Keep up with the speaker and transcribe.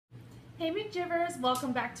Hey McJivers,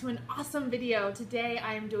 welcome back to an awesome video. Today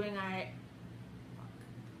I am doing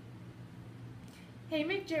Hey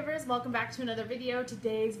McJivers, welcome back to another video.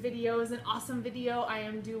 Today's video is an awesome video. I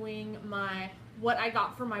am doing my what I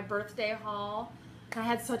got for my birthday haul. I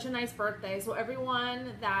had such a nice birthday, so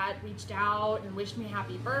everyone that reached out and wished me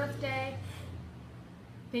happy birthday,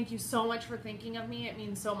 thank you so much for thinking of me. It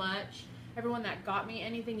means so much. Everyone that got me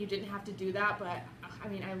anything, you didn't have to do that, but I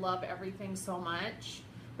mean, I love everything so much.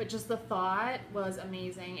 But just the thought was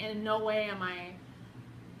amazing. And in no way am I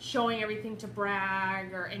showing everything to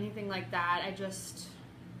brag or anything like that. I just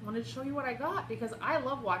wanted to show you what I got because I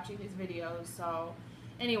love watching these videos. So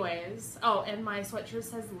anyways, oh, and my sweatshirt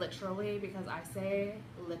says literally because I say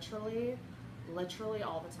literally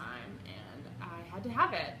all the time, and I had to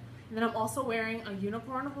have it. And then I'm also wearing a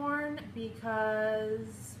unicorn horn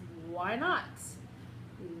because why not?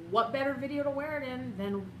 What better video to wear it in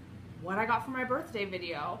than what I got for my birthday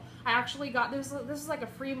video. I actually got this is like a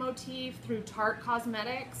free motif through Tarte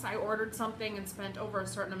Cosmetics. I ordered something and spent over a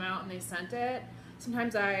certain amount and they sent it.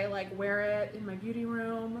 Sometimes I like wear it in my beauty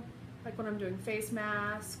room, like when I'm doing face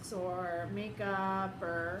masks or makeup,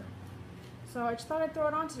 or so I just thought I'd throw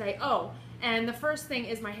it on today. Oh, and the first thing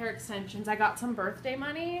is my hair extensions. I got some birthday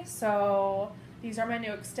money, so these are my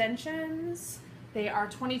new extensions. They are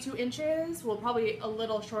 22 inches, well, probably a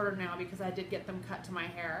little shorter now because I did get them cut to my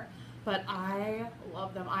hair, but I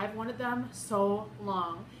love them. I've wanted them so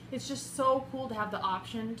long. It's just so cool to have the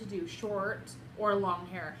option to do short or long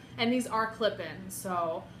hair. And these are clip-ins,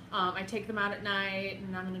 so I take them out at night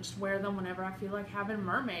and I'm gonna just wear them whenever I feel like having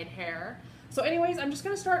mermaid hair. So anyways, I'm just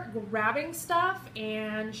gonna start grabbing stuff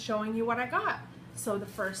and showing you what I got. So the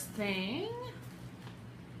first thing,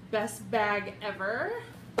 best bag ever.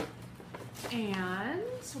 And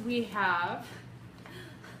we have,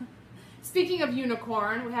 speaking of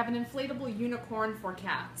unicorn, we have an inflatable unicorn for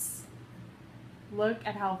cats. Look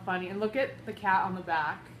at how funny, and look at the cat on the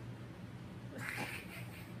back.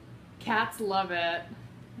 Cats love it.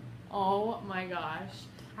 Oh my gosh.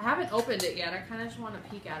 I haven't opened it yet. I kind of just want to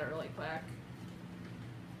peek at it really quick.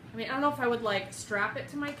 I mean, I don't know if I would like strap it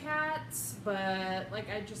to my cats, but like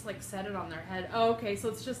I just like set it on their head. Oh, okay, so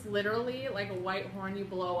it's just literally like a white horn you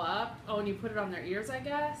blow up. Oh, and you put it on their ears, I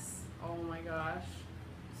guess. Oh my gosh.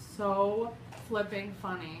 So flipping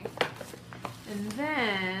funny. And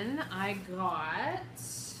then I got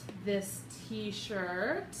this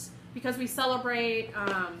t-shirt because we celebrate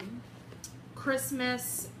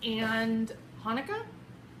Christmas and Hanukkah.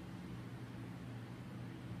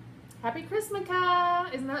 Happy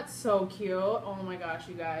Christmaka! Isn't that so cute? Oh my gosh,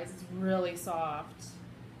 you guys, it's really soft.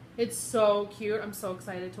 It's so cute. I'm so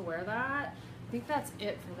excited to wear that. I think that's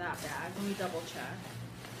it for that bag. Let me double check.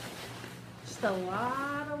 Just a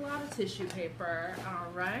lot of tissue paper.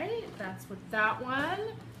 All right, that's with that one.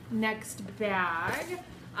 Next bag.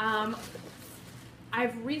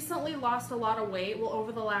 I've recently lost a lot of weight, well,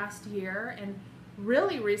 over the last year, and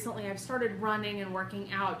really recently I've started running and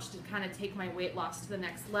working out just to kind of take my weight loss to the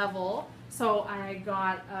next level. So I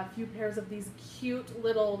got a few pairs of these cute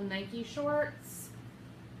little Nike shorts.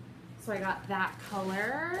 So I got that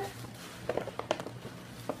color.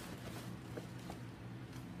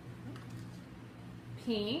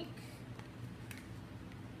 Pink.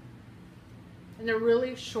 And they're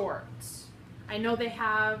really short. I know they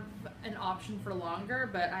have an option for longer,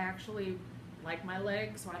 but I actually like my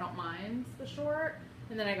legs, so I don't mind the short.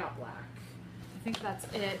 And then I got black. I think that's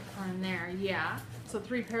it on there, yeah. So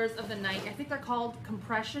 3 pairs of the Nike, I think they're called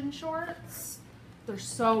compression shorts. They're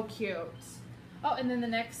so cute. Oh, and then the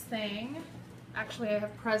next thing, actually I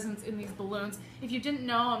have presents in these balloons. If you didn't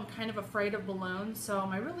know, I'm kind of afraid of balloons, so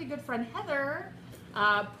my really good friend Heather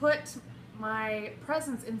put my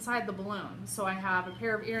presents inside the balloon. So I have a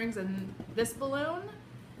pair of earrings in this balloon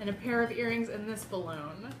and a pair of earrings in this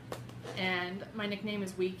balloon. And my nickname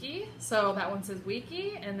is Wiki, so that one says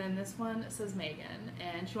Wiki, and then this one says Megan.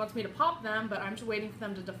 And she wants me to pop them, but I'm just waiting for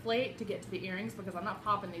them to deflate to get to the earrings because I'm not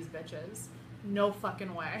popping these bitches. No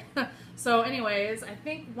fucking way. So anyways, I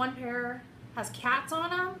think one pair has cats on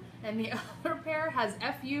them, and the other pair has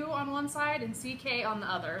FU on one side and CK on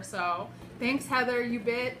the other. So thanks, Heather, you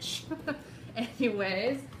bitch.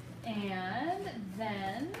 Anyways, and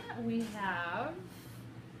then we have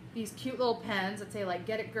these cute little pens that say like,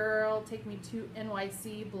 get it girl, take me to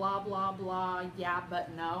NYC, blah, blah, blah, yeah,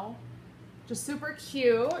 but no. Just super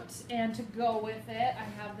cute. And to go with it,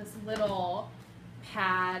 I have this little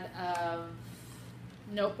pad of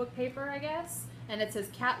notebook paper, I guess. And it says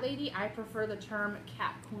cat lady, I prefer the term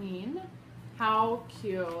cat queen. How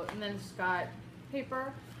cute. And then it's got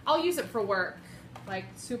paper. I'll use it for work. Like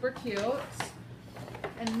super cute.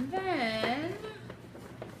 And then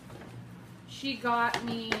she got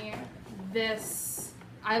me this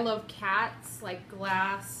I Love Cats like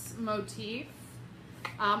glass motif.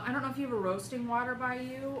 I don't know if you have a roasting water by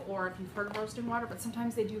you or if you've heard of roasting water, but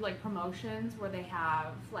sometimes they do like promotions where they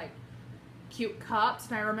have like cute cups.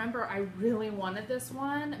 And I remember I really wanted this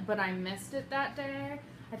one, but I missed it that day.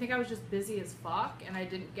 I think I was just busy as fuck and I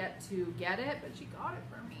didn't get to get it, but she got it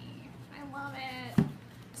for me. I love it.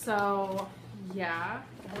 So yeah,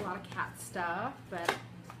 got a lot of cat stuff, but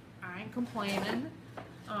I ain't complaining.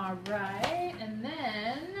 All right, and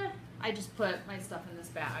then I just put my stuff in this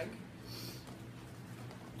bag.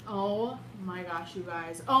 Oh my gosh, you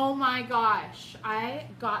guys. Oh my gosh. I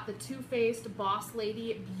got the Too Faced Boss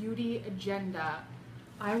Lady Beauty Agenda.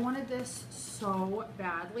 I wanted this so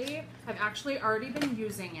badly. I've actually already been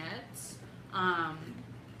using it.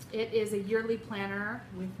 It is a yearly planner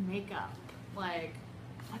with makeup. Like,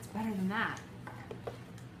 what's better than that?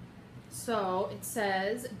 So it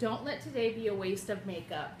says, don't let today be a waste of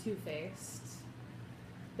makeup, Too Faced.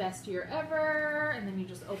 Best year ever. And then you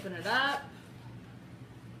just open it up.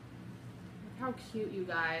 How cute, you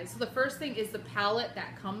guys. So the first thing is the palette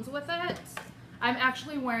that comes with it. I'm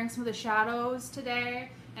actually wearing some of the shadows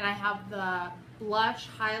today, and I have the blush,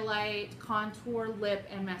 highlight, contour, lip,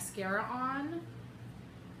 and mascara on.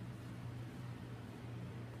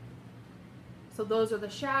 So those are the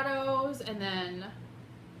shadows, and then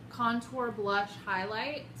contour, blush,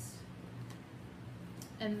 highlight.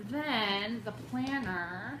 And then the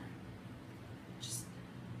planner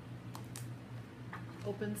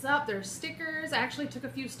opens up. There's stickers. I actually took a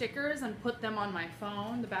few stickers and put them on my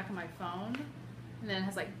phone, the back of my phone. And then it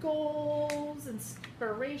has like goals,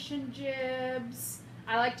 inspiration jibs.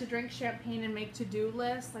 I like to drink champagne and make to-do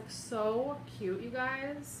lists. Like, so cute, you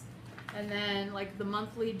guys. And then like the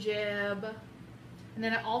monthly jib. And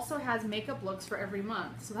then it also has makeup looks for every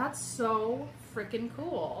month. So that's so freaking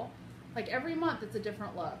cool. Like every month it's a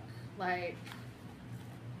different look. Like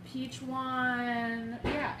peach one,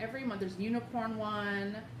 yeah, every month there's unicorn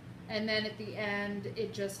one, and then at the end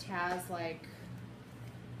it just has like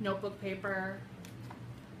notebook paper.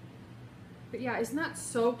 But yeah, isn't that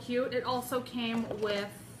so cute? It also came with,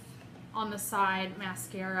 on the side,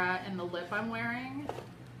 mascara and the lip I'm wearing.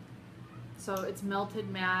 So it's Melted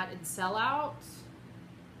Matte and Sellout,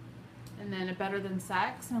 and then a Better Than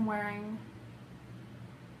Sex. I'm wearing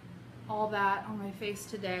all that on my face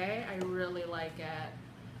today. I really like it.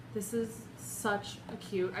 This is such a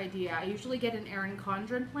cute idea. I usually get an Erin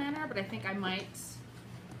Condren planner, but I think I might,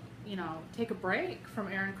 you know, take a break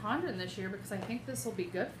from Erin Condren this year because I think this will be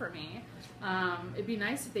good for me. It'd be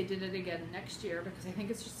nice if they did it again next year because I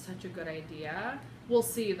think it's just such a good idea. We'll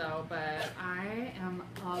see though, but I am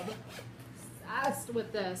obsessed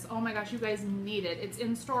with this. Oh my gosh, you guys need it. It's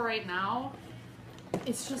in store right now.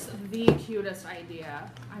 It's just the cutest idea.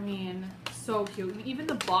 I mean, so cute. Even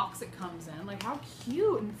the box it comes in, like how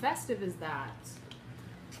cute and festive is that?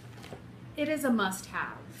 It is a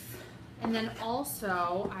must-have. And then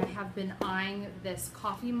also, I have been eyeing this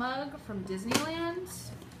coffee mug from Disneyland.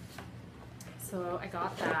 So I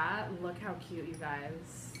got that. Look how cute, you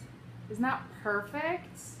guys. Isn't that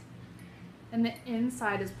perfect? And the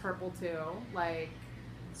inside is purple too. Like,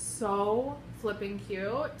 so flipping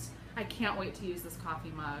cute. I can't wait to use this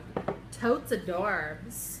coffee mug. Totes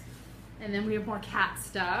adorbs. And then we have more cat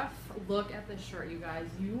stuff. Look at this shirt, you guys.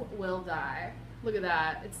 You will die. Look at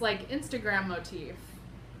that. It's like Instagram motif.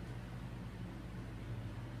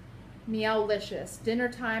 Meowlicious. Dinner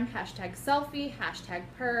time, hashtag selfie, hashtag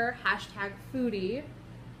purr, hashtag foodie.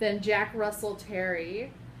 Then Jack Russell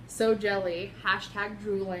Terry. So jelly, hashtag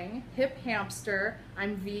drooling. Hip hamster,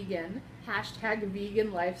 I'm vegan, hashtag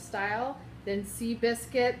vegan lifestyle. Then sea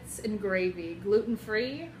biscuits and gravy,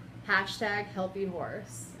 gluten-free, hashtag healthy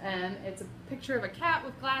horse. And it's a picture of a cat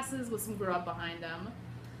with glasses with some grub behind him.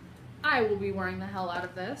 I will be wearing the hell out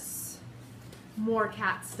of this. More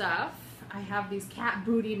cat stuff. I have these cat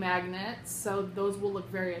booty magnets, so those will look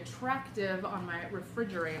very attractive on my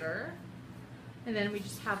refrigerator. And then we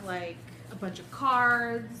just have like a bunch of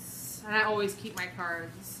cards, and I always keep my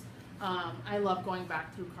cards. I love going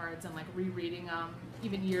back through cards and like rereading them.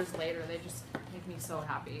 Even years later, they just make me so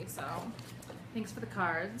happy. So thanks for the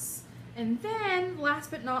cards. And then last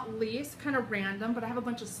but not least, kind of random, but I have a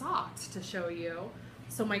bunch of socks to show you.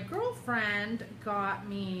 So my girlfriend got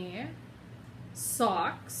me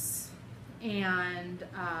socks and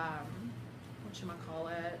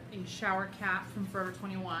whatchamacallit, a shower cap from Forever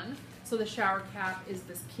 21. So the shower cap is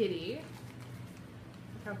this kitty.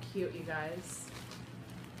 Look how cute, you guys.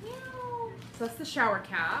 Meow. So that's the shower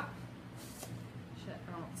cap. Shit,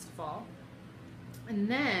 I don't want this to fall. And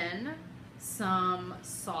then some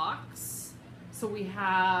socks. So we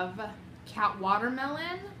have cat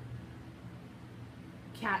watermelon,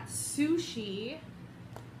 cat sushi,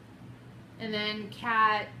 and then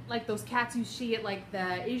cat, like those cats you see at like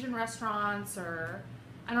the Asian restaurants, or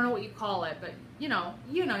I don't know what you call it, but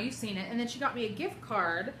you've seen it. And then she got me a gift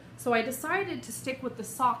card, so I decided to stick with the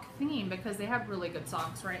sock theme because they have really good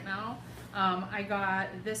socks right now. I got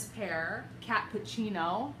this pair, Cat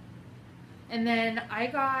Puccino, and then I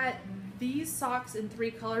got these socks in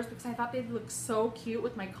 3 colors because I thought they'd look so cute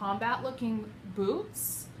with my combat looking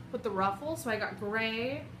boots with the ruffles. So I got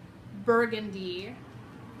gray, burgundy,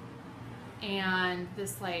 and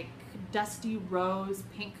this like dusty rose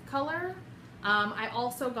pink color. I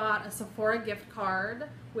also got a Sephora gift card,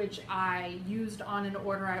 which I used on an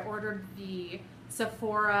order. I ordered the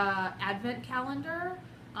Sephora Advent calendar.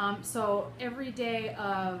 So every day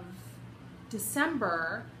of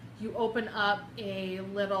December, you open up a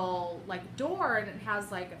little like door and it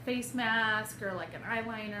has like a face mask or like an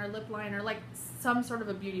eyeliner, lip liner, like some sort of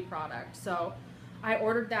a beauty product. So I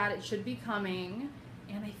ordered that. It should be coming.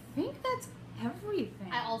 And I think that's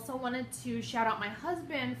everything. I also wanted to shout out my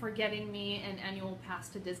husband for getting me an annual pass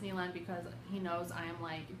to Disneyland because he knows I am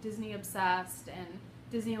like Disney obsessed, and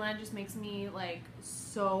Disneyland just makes me like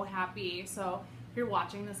so happy. So if you're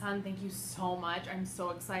watching this, hon, thank you so much. I'm so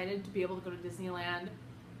excited to be able to go to Disneyland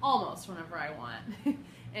almost whenever I want.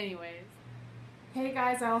 Anyways. Hey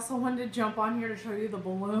guys, I also wanted to jump on here to show you the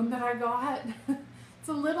balloon that I got. It's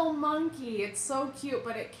a little monkey. It's so cute,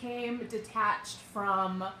 but it came detached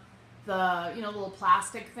from the, little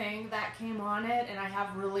plastic thing that came on it, and I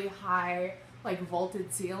have really high, like,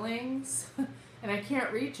 vaulted ceilings, and I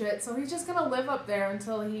can't reach it, so he's just gonna live up there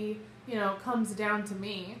until he, comes down to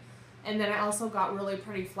me. And then I also got really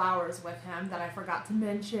pretty flowers with him that I forgot to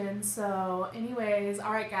mention. So anyways,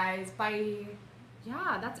 alright guys, bye.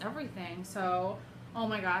 Yeah, that's everything. So, oh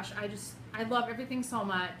my gosh, I love everything so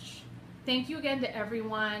much. Thank you again to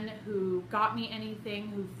everyone who got me anything,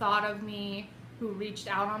 who thought of me, who reached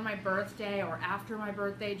out on my birthday or after my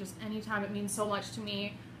birthday, just anytime. It means so much to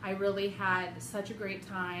me. I really had such a great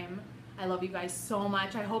time. I love you guys so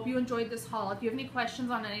much. I hope you enjoyed this haul. If you have any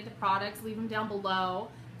questions on any of the products, leave them down below.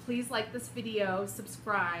 Please like this video,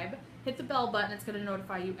 subscribe, hit the bell button. It's going to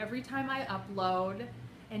notify you every time I upload.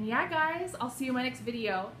 And yeah, guys, I'll see you in my next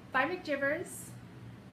video. Bye, McJivers.